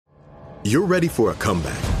You're ready for a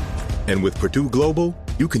comeback. And with Purdue Global,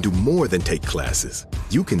 you can do more than take classes.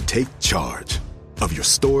 You can take charge of your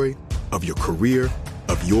story, of your career,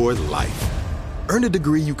 of your life. Earn a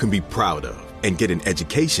degree you can be proud of and get an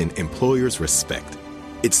education employers respect.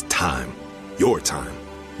 It's time, your time,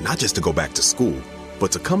 not just to go back to school,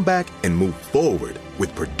 but to come back and move forward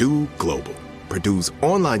with Purdue Global, Purdue's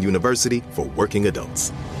online university for working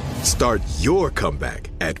adults. Start your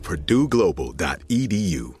comeback at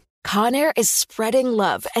purdueglobal.edu. Conair is spreading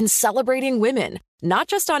love and celebrating women, not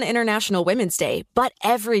just on International Women's Day, but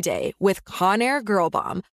every day with Conair Girl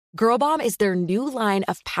Bomb. Girl Bomb is their new line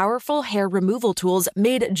of powerful hair removal tools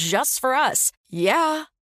made just for us. Yeah.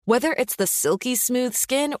 Whether it's the silky smooth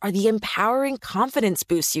skin or the empowering confidence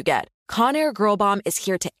boost you get, Conair Girl Bomb is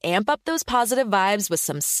here to amp up those positive vibes with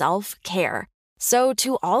some self-care. So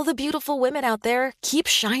to all the beautiful women out there, keep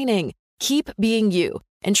shining, keep being you,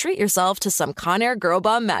 and treat yourself to some Conair Girl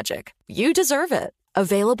Bomb magic. You deserve it.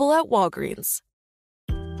 Available at Walgreens.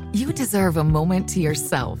 You deserve a moment to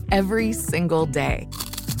yourself every single day.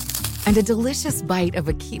 And a delicious bite of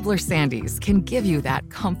a Keebler Sandies can give you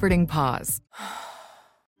that comforting pause.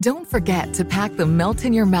 Don't forget to pack the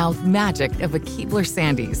melt-in-your-mouth magic of a Keebler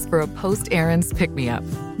Sandies for a post-errands pick-me-up.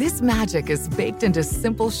 This magic is baked into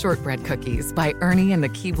simple shortbread cookies by Ernie and the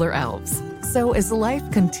Keebler Elves. So as life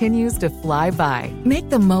continues to fly by, make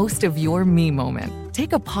the most of your me moment.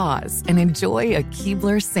 Take a pause and enjoy a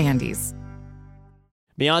Keebler Sandies.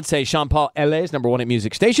 Beyonce, Sean Paul, LA's number one at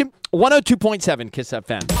music station, 102.7 Kiss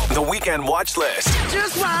FM. The Weekend Watch List.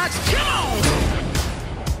 Just watch. Come on.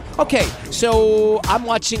 Okay, so I'm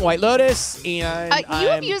watching White Lotus, and you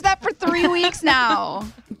have used that for 3 weeks now.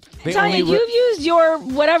 Tanya, you've used your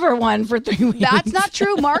whatever one for 3 weeks. That's not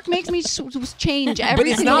true. Mark makes me change every But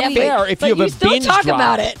it's single not week. fair if you have a still binge talk drop.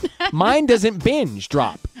 about it. Mine doesn't binge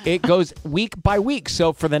drop. It goes week by week.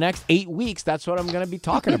 So for the next 8 weeks, that's what I'm going to be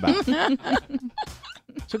talking about.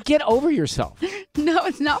 So get over yourself. No,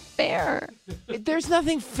 it's not fair. There's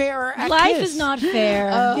nothing fair at Life Kiss. is not fair.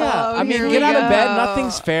 Yeah, I mean, here get we out of bed. go.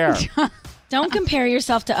 Nothing's fair. Don't compare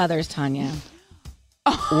yourself to others, Tanya.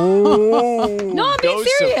 Oh, No, I'm being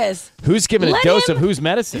serious. Who's giving a Let dose him- of whose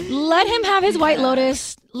medicine? Let him have his White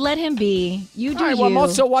Lotus. Let him be. You do All right, you. well, I'm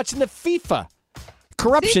also watching the FIFA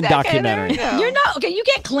corruption documentary. You're not okay. You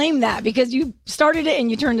can't claim that because you started it and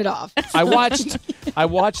you turned it off. I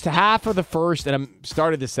watched half of the first and I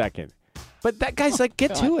started the second. But that guy's like,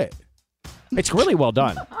 get to it. It's really well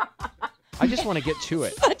done. I just want to get to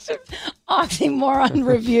it. Such an oxymoron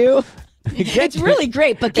review. It's really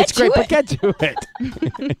great, but get It's great, to but it. get to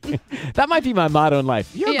it. That might be my motto in life.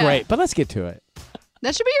 You're Yeah. great, but let's get to it.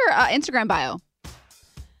 That should be your Instagram bio.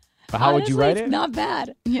 How would you write Honestly, it? It's not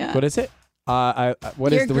bad. Yeah. What is it? What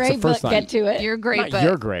is You're what's great, the first but line? get to it. You're great, Not but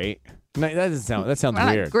you're great. No, that sounds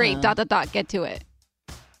weird. Great. ... Get to it.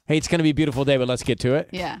 Hey, it's gonna be a beautiful day, but let's get to it.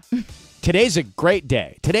 Yeah. Today's a great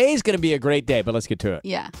day. Today's gonna be a great day, but let's get to it.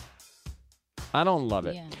 Yeah. I don't love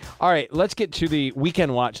it. Yeah. All right, let's get to the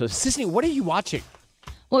weekend watch list. Sisney, what are you watching?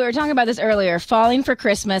 Well, we were talking about this earlier. Falling for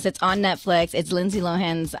Christmas. It's on Netflix. It's Lindsay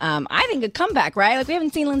Lohan's, I think, a comeback, right? Like, we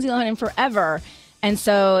haven't seen Lindsay Lohan in forever. And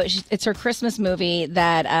so it's her Christmas movie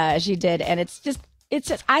that she did. And it's just,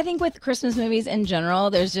 I think with Christmas movies in general,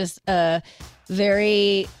 there's just a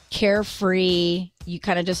very carefree, you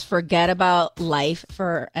kind of just forget about life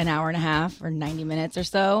for an hour and a half or 90 minutes or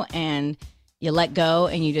so. And you let go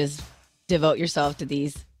and you just devote yourself to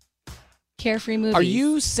these carefree movies. Are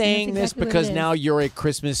you saying this exactly what because it is. now you're a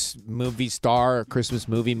Christmas movie star, a Christmas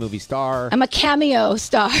movie star? I'm a cameo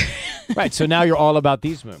star. Right, so now you're all about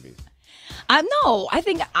these movies. I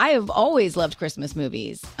think I have always loved Christmas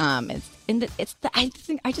movies. I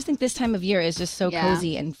just think this time of year is just so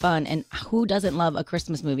cozy and fun, and who doesn't love a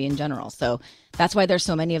Christmas movie in general? So that's why there's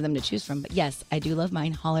so many of them to choose from. But yes, I do love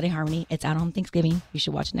mine. Holiday Harmony. It's out on Thanksgiving. You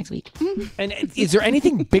should watch it next week. And is there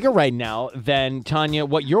anything bigger right now than, Tanya,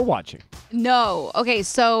 what you're watching? No. Okay,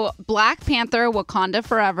 so Black Panther, Wakanda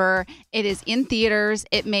Forever. It is in theaters.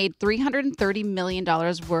 It made $330 million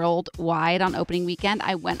worldwide on opening weekend.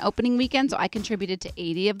 I went opening weekend, so I contributed to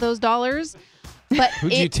 80 of those dollars. But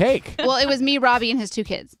Who'd you take? Well, it was me, Robbie, and his two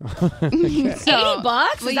kids. So, $80? Is well,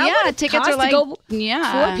 that yeah, what it tickets costs are like to go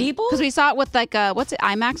yeah, 4 people? because we saw it with like what's it,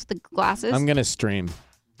 IMAX with the glasses. I'm going to stream.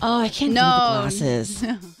 Oh, I can't do the glasses.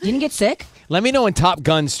 You didn't get sick? Let me know when Top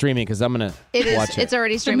Gun's streaming because I'm going to watch it. It's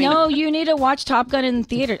already streaming. No, you need to watch Top Gun in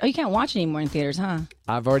theaters. Oh, you can't watch it anymore in theaters, huh?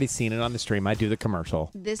 I've already seen it on the stream. I do the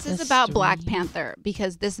commercial. This is about Black Panther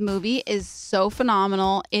because this movie is so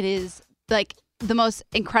phenomenal. It is like the most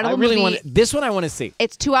incredible I really movie. want this one I want to see.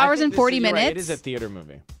 It's 2 hours and 40 you're minutes. right, it is a theater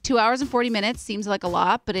movie. 2 hours and 40 minutes seems like a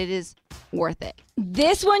lot, but it is worth it.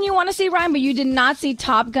 This one you want to see, Ryan, but you did not see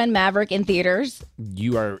Top Gun Maverick in theaters.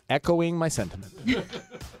 You are echoing my sentiment.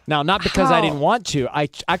 Now, not because I didn't want to.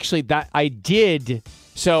 I did.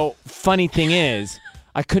 So, funny thing is,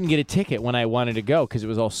 I couldn't get a ticket when I wanted to go because it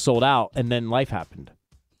was all sold out, and then life happened.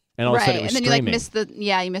 And all of a sudden it was and then streaming.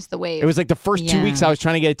 you missed the wave. It was like the first 2 weeks I was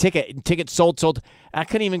trying to get a ticket, and tickets sold. I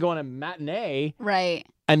couldn't even go on a matinee. Right.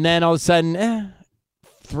 And then all of a sudden,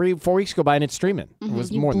 3-4 weeks go by and it's streaming. It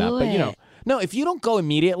was more than that. But, no, if you don't go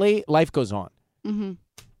immediately, life goes on. Mm-hmm.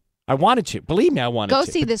 I wanted to. Believe me, I wanted to. Go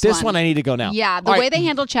see this one. This one. one I need to go now. Yeah, the way they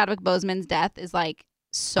handled Chadwick Boseman's death is like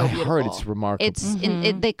so beautiful. I heard it's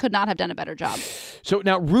remarkable. They could not have done a better job. So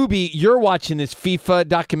now, Ruby, you're watching this FIFA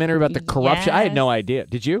documentary about the corruption. Yes. I had no idea.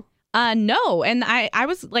 Did you? No. And I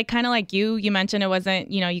was like kind of like you. You mentioned it wasn't,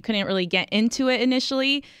 you couldn't really get into it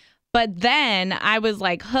initially. But then I was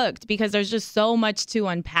like hooked because there's just so much to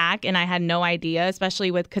unpack. And I had no idea,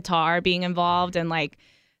 especially with Qatar being involved. And like,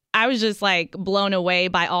 I was just like blown away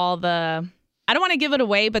by all the, I don't want to give it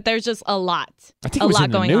away, but there's just a lot. I think it was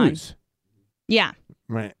in the news. Yeah.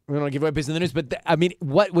 Right. We don't give away business in the news. But I mean,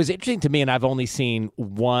 what was interesting to me, and I've only seen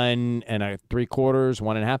 1 3/4, 1.5.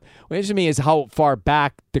 What interested to me is how far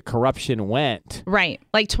back the corruption went. Right.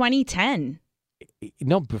 Like 2010.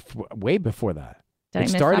 No, way before that. Did I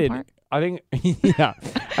miss started, that part? I think, yeah.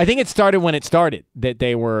 I think it started when it started, that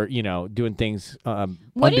they were, doing things What do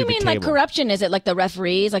you under the mean, like table. corruption? Is it like the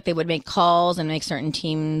referees, like they would make calls and make certain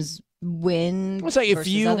teams win? It's like if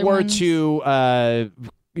versus you other were ones? to,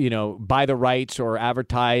 buy the rights or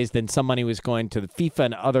advertise, then some money was going to the FIFA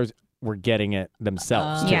and others were getting it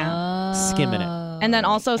themselves. too. Yeah. Skimming it. And then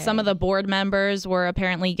also some of the board members were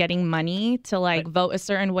apparently getting money to like vote a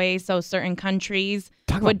certain way so certain countries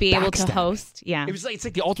Talk would about be able to backstabbing. host. Yeah. It's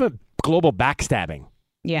like the ultimate global backstabbing.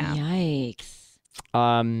 Yeah. Yikes.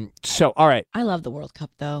 So, all right. I love the World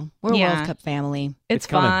Cup, though. We're a Yeah. World Cup family. It's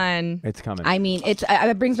coming. fun. It's coming. I mean,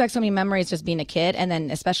 it brings back so many memories just being a kid, and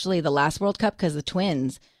then especially the last World Cup because the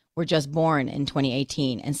twins were just born in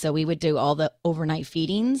 2018, and so we would do all the overnight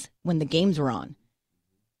feedings when the games were on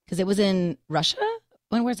because it was in Russia.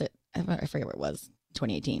 When was it? I forget where it was.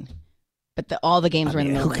 2018, but all the games were in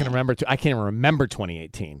the middle. Who can remember? I can't even remember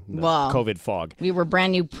 2018. The Wow. COVID fog. We were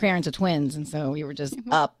brand new parents of twins, and so we were just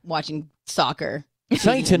up watching soccer.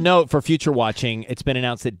 Something to note for future watching, it's been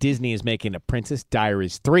announced that Disney is making a Princess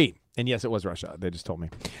Diaries 3. And yes, it was Russia. They just told me.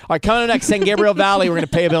 All right, coming up next, San Gabriel Valley. We're going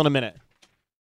to pay a bill in a minute.